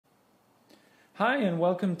Hi and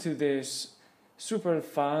welcome to this super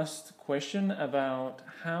fast question about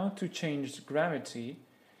how to change gravity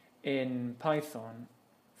in Python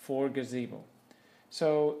for Gazebo.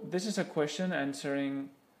 So this is a question answering,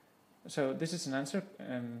 so this is an answer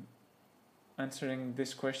answering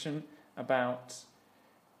this question about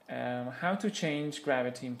how to change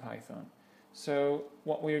gravity in Python. So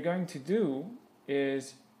what we're going to do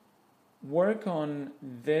is work on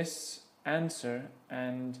this answer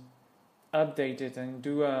and update it and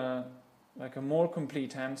do a more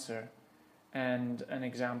complete answer and an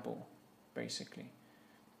example, basically.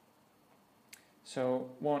 So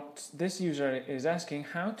what this user is asking,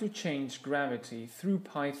 how to change gravity through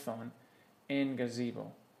Python in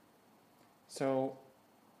Gazebo. So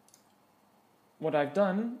what I've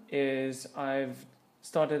done is I've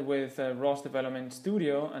started with ROS Development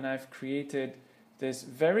Studio and I've created this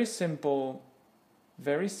very simple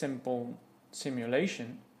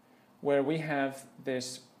simulation where we have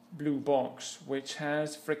this blue box which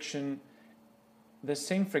has friction, the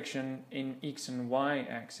same friction in X and Y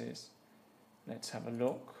axis. Let's have a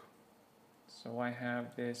look. So I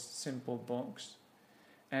have this simple box,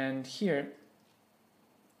 and here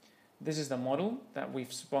this is the model that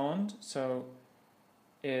we've spawned. So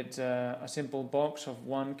it's a simple box of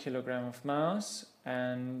 1 kilogram of mass,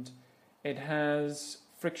 and it has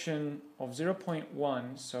friction of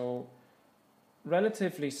 0.1, so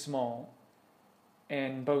relatively small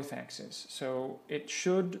in both axes. So it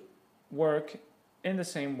should work in the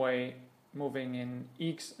same way moving in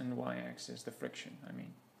X and Y axis, the friction, I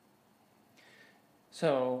mean.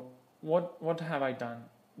 So what have I done?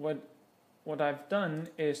 What I've done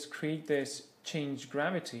is create this change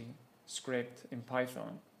gravity script in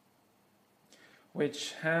Python,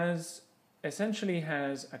 which essentially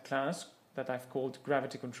has a class that I've called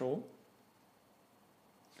gravity control.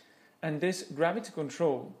 And this gravity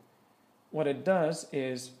control, what it does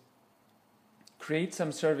is create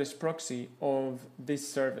some service proxy of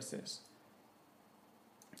these services: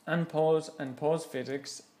 unpause and pause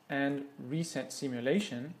physics and reset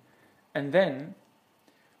simulation. And then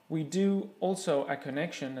we do also a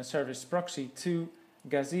connection, a service proxy, to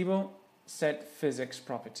Gazebo set physics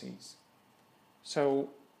properties. So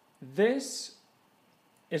this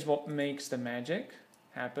is what makes the magic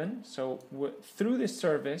happen. So through this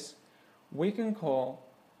service, we can call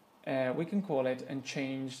it and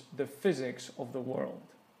change the physics of the world.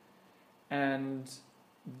 And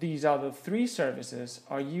these other three services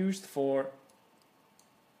are used for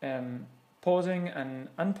pausing and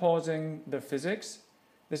unpausing the physics.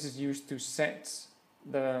 This is used to set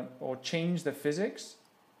or change the physics.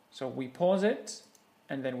 So we pause it,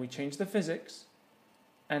 and then we change the physics,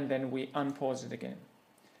 and then we unpause it again.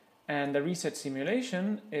 And the reset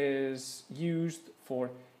simulation is used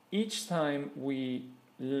for each time we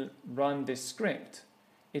run this script,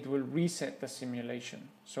 it will reset the simulation.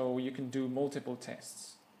 So you can do multiple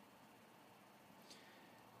tests.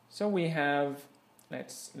 So we have,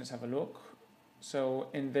 let's have a look. So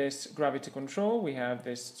in this gravity control, we have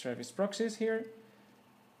this service proxies here.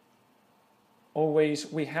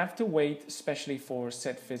 Always, we have to wait, especially for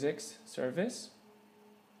set physics service.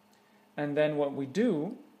 And then what we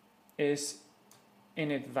do is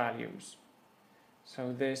init values.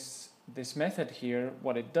 So this method here,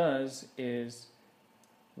 what it does is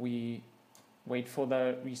we wait for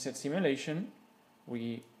the reset simulation,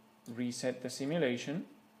 we reset the simulation,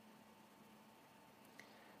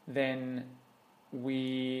 then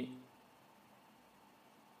we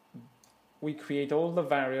create all the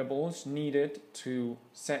variables needed to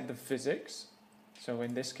set the physics. So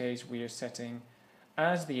in this case, we are setting,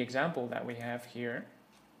 as the example that we have here,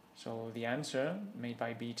 so the answer made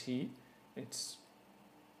by BT, it's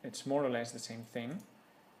more or less the same thing.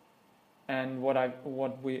 And what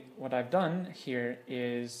I've done here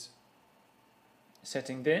is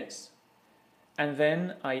setting this, and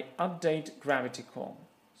then I update gravity call.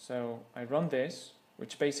 So I run this,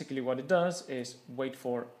 which basically what it does is wait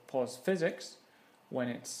for pause physics. When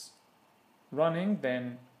it's running,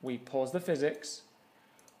 then we pause the physics.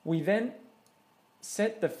 We then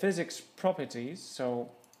set the physics properties. So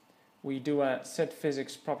we do a set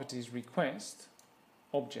physics properties request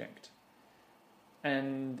object,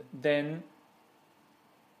 and then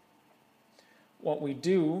what we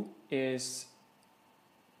do is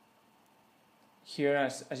here,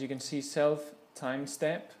 as you can see, self time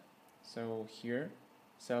step. So here,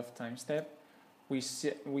 self time step, we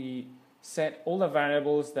set all the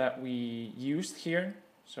variables that we used here.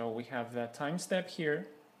 So we have the time step here,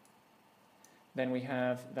 then we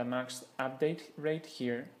have the max update rate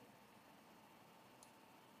here,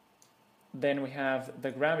 then we have the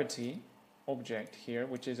gravity object here,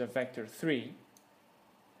 which is a vector 3,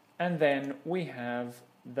 And then we have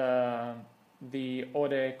the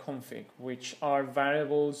autocomplete, which are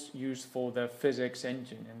variables used for the physics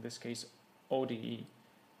engine, in this case ODE.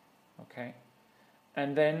 Okay,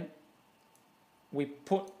 and then we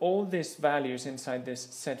put all these values inside this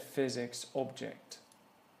setPhysics object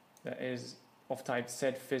that is of type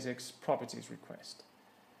setPhysics properties request.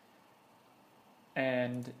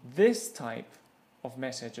 And this type of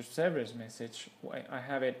message, of service message, I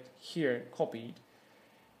have it here copied.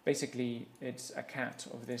 Basically, it's a cat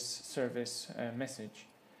of this service message.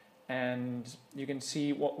 And you can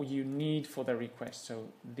see what you need for the request. So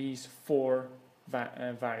these four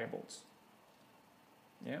variables.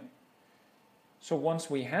 Yeah. So once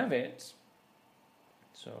we have it,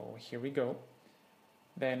 so here we go,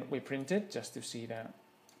 then we print it just to see that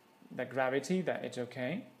the gravity, that it's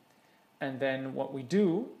okay. And then what we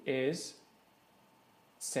do is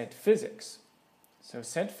setPhysics. So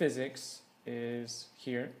setPhysics is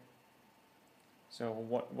here. So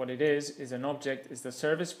what it is an object, is the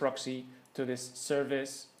service proxy to this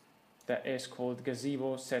service that is called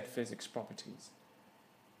Gazebo setPhysics properties.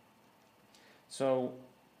 So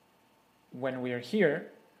when we are here,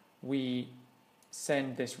 we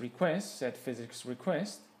send this request, setPhysics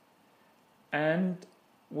request, and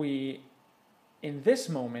in this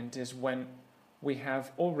moment is when we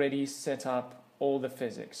have already set up all the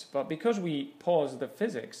physics. But because we pause the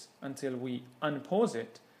physics until we unpause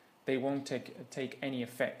it, they won't take any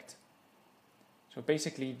effect. So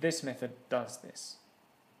basically this method does this.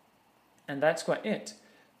 And that's quite it.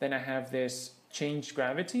 Then I have this change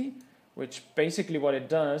gravity, which basically what it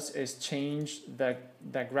does is change the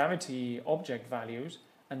gravity object values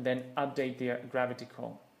and then update the gravity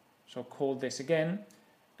call. So call this again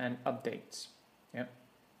and updates. Yeah.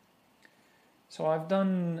 So I've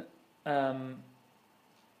done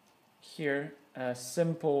here a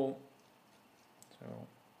simple, so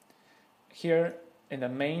here in the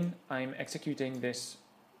main I'm executing this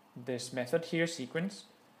method here, sequence,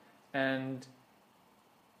 and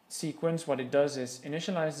sequence, what it does is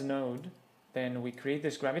initialize the node, then we create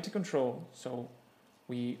this gravity control, so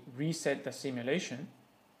we reset the simulation.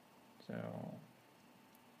 So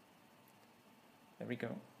there we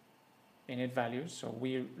go, init values, so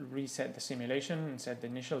we reset the simulation and set the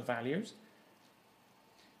initial values.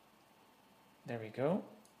 There we go.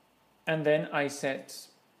 And then I set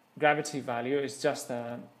gravity value is just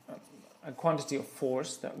a quantity of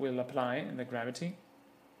force that will apply in the gravity.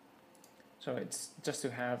 So it's just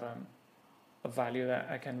to have a value that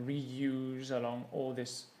I can reuse along all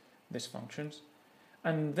these functions.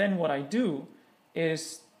 And then what I do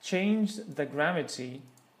is change the gravity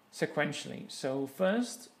sequentially. So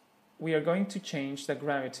first we are going to change the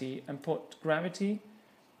gravity and put gravity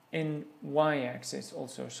in y-axis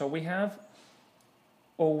also. So we have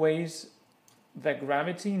always the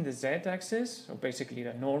gravity in the z-axis, so basically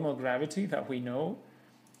the normal gravity that we know.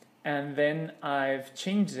 And then I've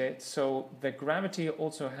changed it so the gravity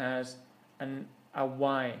also has a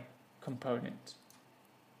y component.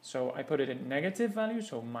 So I put it in negative value,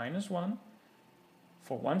 so -1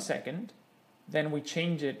 for 1 second. Then we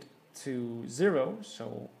change it to 0,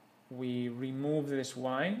 so we remove this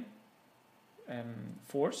y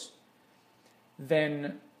force.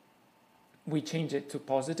 Then we change it to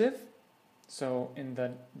positive, so in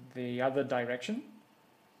the other direction.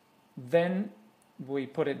 Then we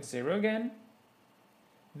put it 0 again.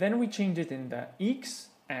 Then we change it in the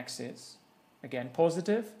x-axis, again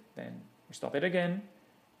positive, then we stop it again.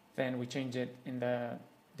 Then we change it in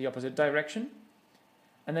the opposite direction.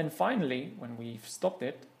 And then finally, when we've stopped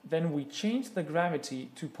it, then we change the gravity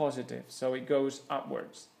to positive, so it goes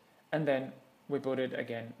upwards. And then we put it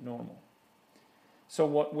again normal. So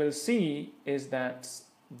what we'll see is that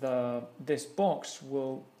this box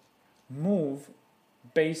will move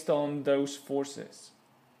based on those forces,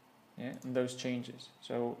 yeah, and those changes.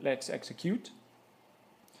 So let's execute.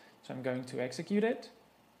 So I'm going to execute it.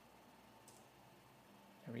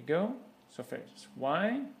 There we go. So first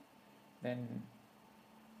y, then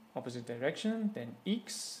opposite direction, then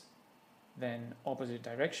x, then opposite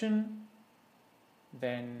direction,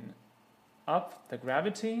 then up the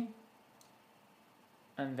gravity,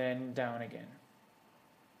 and then down again.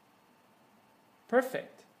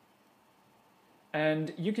 Perfect.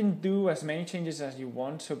 And you can do as many changes as you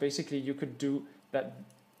want. So basically you could do that,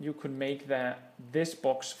 you could make this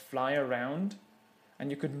box fly around,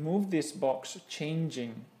 and you could move this box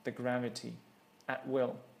changing the gravity at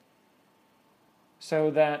will.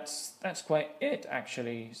 So that's quite it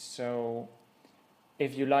actually. So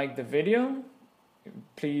if you like the video,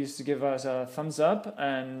 please give us a thumbs up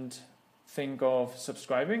and think of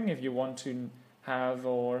subscribing if you want to have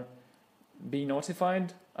or be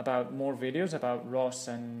notified about more videos about ROS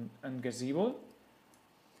and Gazebo.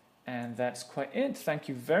 And that's quite it. Thank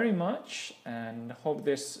you very much, and hope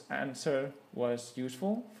this answer was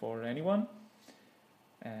useful for anyone.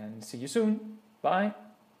 And see you soon. Bye.